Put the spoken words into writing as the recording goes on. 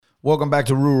Welcome back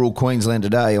to Rural Queensland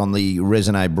today on the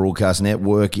Resonate Broadcast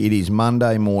Network. It is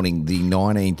Monday morning, the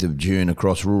 19th of June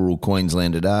across Rural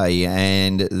Queensland today,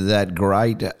 and that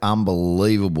great,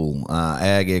 unbelievable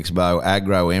Ag Expo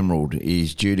Agro Emerald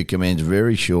is due to commence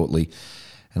very shortly.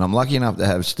 And I'm lucky enough to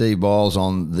have Steve Biles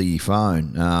on the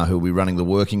phone, who'll be running the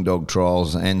working dog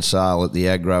trials and sale at the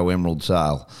Agro Emerald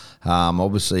sale.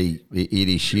 Obviously, it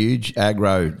is huge.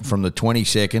 Agro from the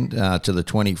 22nd to the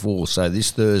 24th. So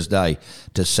this Thursday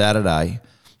to Saturday,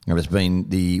 and it's been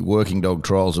the working dog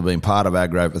trials have been part of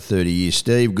Agro for 30 years.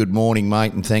 Steve, good morning,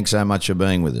 mate, and thanks so much for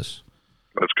being with us.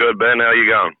 That's good, Ben. How are you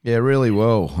going? Yeah, really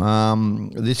well.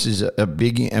 This is a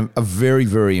very,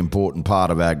 very important part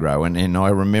of Agro, and I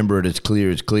remember it as clear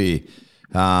as clear.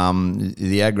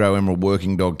 The Agro Emerald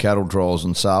Working Dog Cattle Trials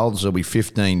and Sales, there'll be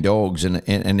 15 dogs,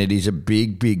 and it is a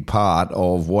big, big part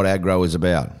of what Agro is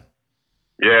about.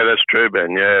 Yeah, that's true,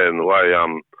 Ben. Yeah, and the way,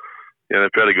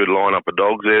 they've got a good lineup of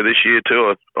dogs there this year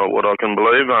too, what I can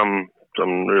believe.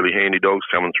 Some really handy dogs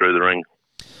coming through the ring.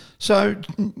 So,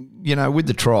 with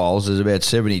the trials, there's about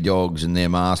 70 dogs and their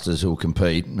masters who'll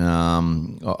compete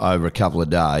over a couple of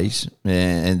days,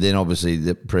 and then obviously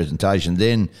the presentation.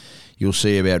 Then you'll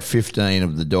see about 15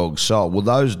 of the dogs sold. Will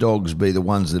those dogs be the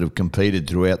ones that have competed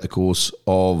throughout the course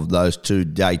of those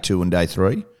day 2 and day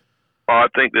 3? I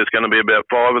think there's going to be about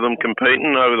 5 of them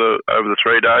competing over the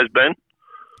 3 days, Ben.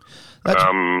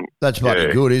 That's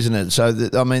bloody good, isn't it? So,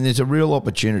 there's a real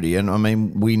opportunity.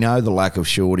 And, we know the lack of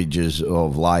shortages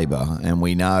of labour, and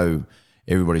we know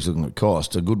everybody's looking at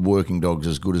cost. A good working dog's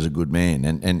as good as a good man.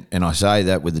 And I say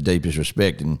that with the deepest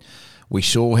respect. And we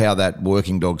saw how that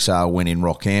working dog sale went in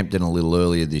Rockhampton a little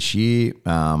earlier this year.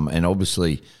 And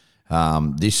obviously,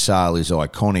 this sale is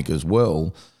iconic as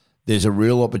well. There's a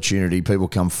real opportunity. People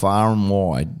come far and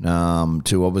wide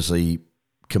to obviously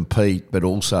compete, but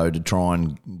also to try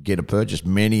and get a purchase.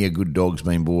 Many a good dog's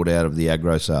been bought out of the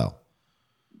Agro sale.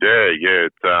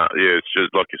 It's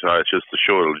just like you say, it's just the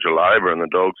shortage of labour, and the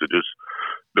dogs are just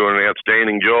doing an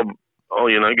outstanding job.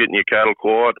 Getting your cattle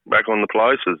quiet back on the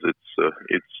places.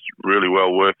 It's really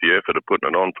well worth the effort of putting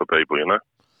it on for people.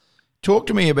 Talk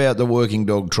to me about the working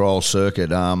dog trial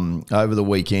circuit. Over the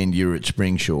weekend, you're at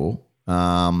Springshaw.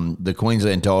 The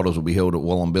Queensland titles will be held at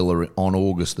Wallumbilla on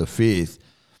August the 5th.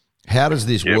 How does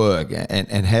this work,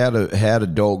 and how do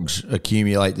dogs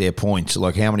accumulate their points?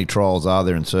 Like, how many trials are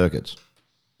there in circuits?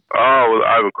 Oh, well,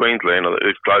 over Queensland,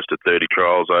 it's close to 30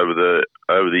 trials over the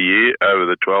year, over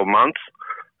the 12 months.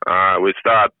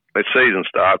 The season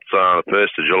starts the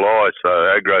 1st of July, so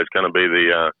Agro is going to be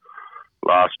the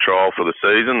last trial for the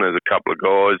season. There's a couple of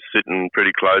guys sitting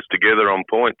pretty close together on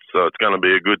points, so it's going to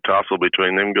be a good tussle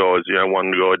between them guys.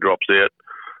 One guy drops out,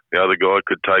 the other guy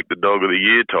could take the Dog of the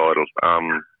Year title.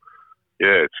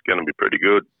 It's going to be pretty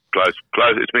good. Close.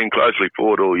 It's been closely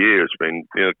fought all year. It's been,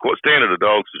 standard of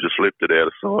dogs has just lifted out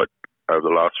of sight over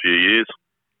the last few years.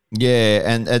 Yeah,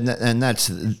 and that's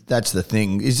the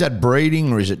thing. Is that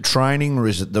breeding, or is it training, or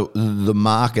is it the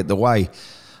market? The way,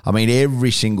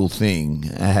 every single thing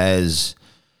has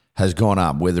gone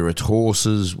up. Whether it's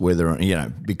horses, whether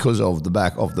because of the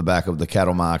back of the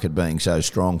cattle market being so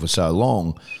strong for so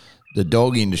long, the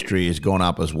dog industry has gone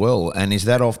up as well. And is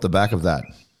that off the back of that?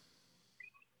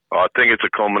 I think it's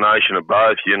a combination of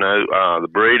both. The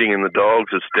breeding in the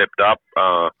dogs has stepped up,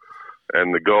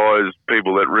 and the guys,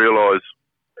 people that realise,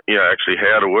 actually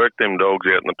how to work them dogs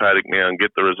out in the paddock now and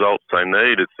get the results they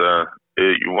need. It's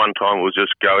one time it was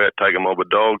just go out, take a mob of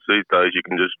dogs. These days you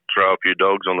can just throw a few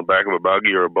dogs on the back of a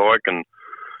buggy or a bike and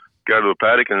go to a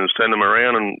paddock and send them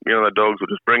around, and the dogs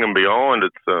will just bring them behind.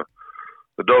 It's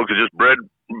the dogs are just bred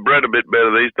a bit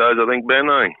better these days, I think, Ben.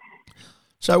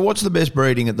 So what's the best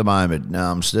breeding at the moment,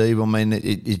 Steve?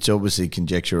 It's obviously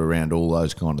conjecture around all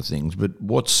those kind of things, but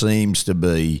what seems to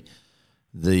be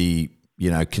the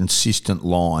consistent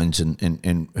lines,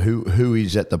 and who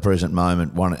is at the present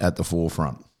moment one at the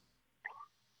forefront?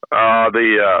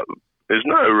 There's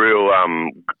no real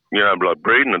like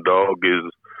breeding a dog is.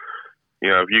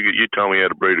 If you tell me how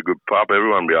to breed a good pup,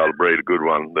 everyone will be able to breed a good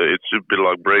one. It's a bit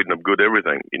like breeding a good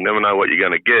everything. You never know what you're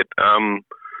going to get.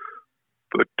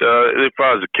 But as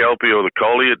far as the Kelpie or the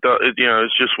Collie,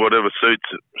 it's just whatever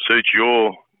suits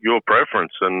your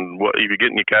preference. And if you're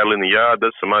getting your cattle in the yard,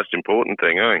 that's the most important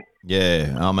thing, eh?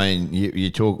 Yeah, you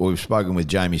talk. We've spoken with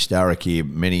Jamie Starrick here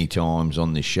many times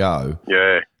on this show.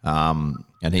 Yeah.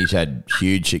 And he's had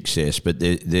huge success, but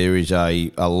there is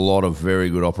a lot of very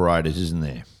good operators, isn't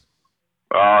there?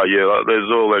 Oh, yeah, there's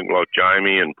all like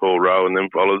Jamie and Paul Rowe and them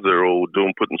fellas. They're all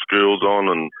putting schools on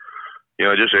and,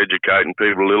 just educating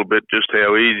people a little bit, just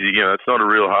how easy, it's not a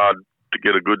real hard to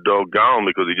get a good dog going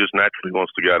because he just naturally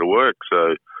wants to go to work.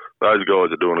 So those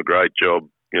guys are doing a great job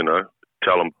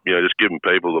tell them, just giving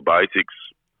people the basics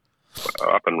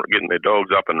up and getting their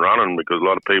dogs up and running, because a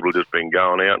lot of people have just been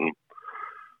going out and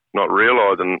not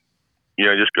realising,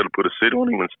 just got to put a sit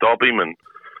on him and stop him, and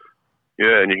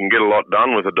you can get a lot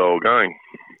done with a dog, eh?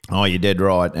 Oh, you're dead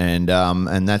right, and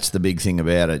that's the big thing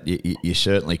about it. You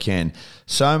certainly can.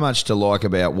 So much to like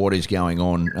about what is going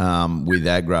on with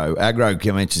Agro. Agro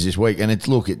commences this week, and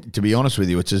to be honest with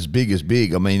you, it's as big as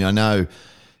big. I mean, I know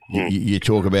you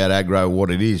talk about Agro,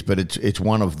 what it is, but it's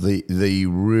one of the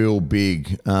real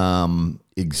big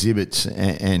exhibits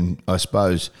and I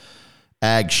suppose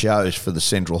ag shows for the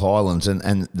Central Highlands,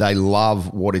 and they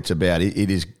love what it's about. It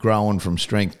is growing from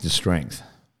strength to strength.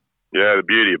 Yeah, the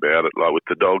beauty about it, like with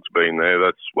the dogs being there,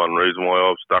 that's one reason why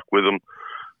I've stuck with them.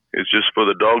 It's just for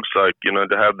the dogs' sake, to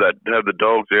have the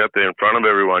dogs out there in front of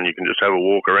everyone. You can just have a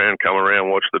walk around, come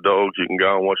around, watch the dogs. You can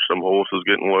go and watch some horses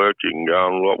getting worked. You can go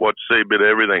and see a bit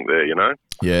of everything there,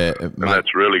 Yeah, and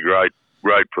that's really great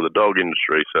for the dog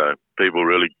industry. So people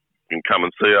really can come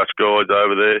and see us guys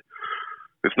over there.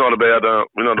 It's not about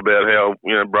we're not about how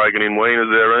breaking in weaners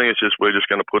there or anything. It's just we're just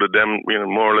going to put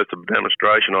more or less a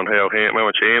demonstration on how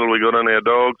much handle we got on our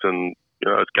dogs, and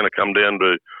it's going to come down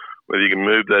to whether you can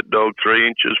move that dog 3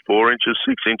 inches, 4 inches,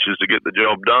 6 inches to get the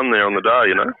job done there on the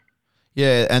day.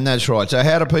 Yeah, and that's right. So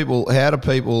how do people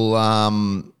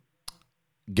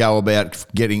go about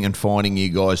getting and finding you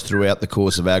guys throughout the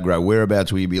course of Agro?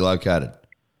 Whereabouts will you be located?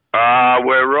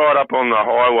 We're right up on the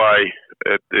highway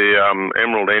at the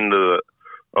Emerald end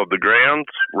of the grounds,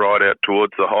 right out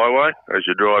towards the highway as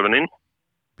you're driving in.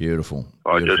 Beautiful.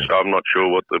 I'm not sure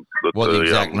what the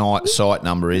exact site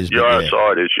number is.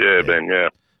 Site is, Ben, yeah.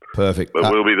 Perfect.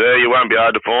 But we'll be there. You won't be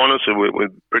able to find us. We're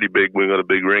pretty big. We've got a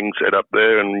big ring set up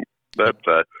there, and that.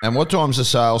 And what time's the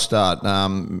sale start? We're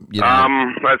going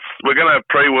to have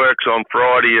pre-works on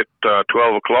Friday at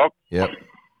 12 o'clock. Yep.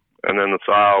 And then the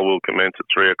sale will commence at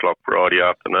 3 o'clock Friday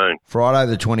afternoon. Friday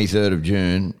the 23rd of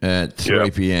June at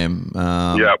 3 p.m.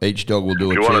 Each dog will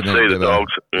do if you want to see the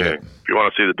dogs, if you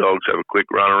want to see the dogs have a quick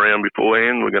run around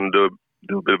beforehand, we're going to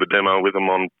do a bit of a demo with them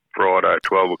on Friday at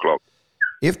 12 o'clock.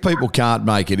 If people can't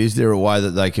make it, is there a way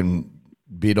that they can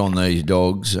bid on these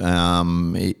dogs?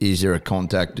 Is there a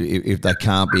contact if they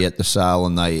can't be at the sale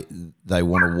and they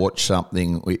want to watch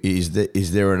something?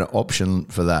 Is there an option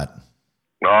for that?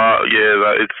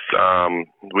 It's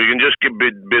we can just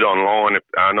bid online,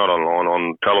 not online,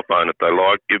 on telephone if they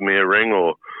like. Give me a ring,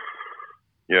 or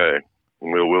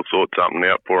we'll sort something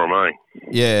out for them, eh?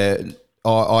 Yeah,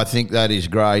 I think that is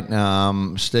great,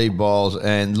 Steve Biles.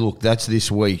 And look, that's this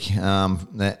week.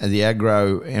 The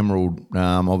Agro Emerald,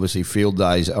 obviously, field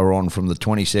days are on from the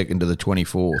 22nd to the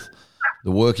 24th.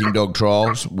 The working dog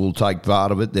trials will take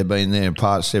part of it. They've been there in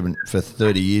Part 7 for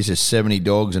 30 years. There's 70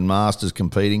 dogs and masters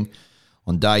competing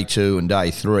on day 2 and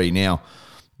day 3. Now,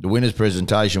 the winner's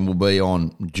presentation will be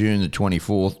on June the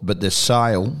 24th, but the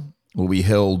sale will be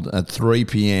held at 3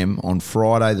 p.m. on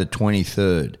Friday the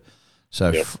 23rd.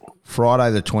 So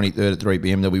Friday the 23rd at 3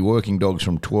 p.m. There'll be working dogs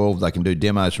from 12. They can do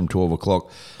demos from 12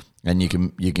 o'clock, and you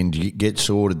can get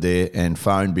sorted there and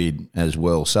phone bid as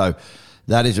well. So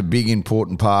that is a big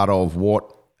important part of what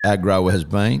Agro has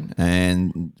been,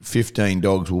 and 15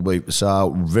 dogs will be for sale.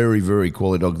 Very, very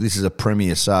quality dogs. This is a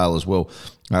premier sale as well.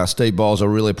 Steve Biles, I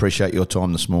really appreciate your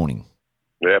time this morning.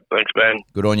 Yeah, thanks, Ben.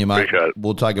 Good on you, mate. Appreciate it.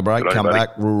 We'll take a break, come back.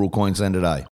 Rural Queensland Today.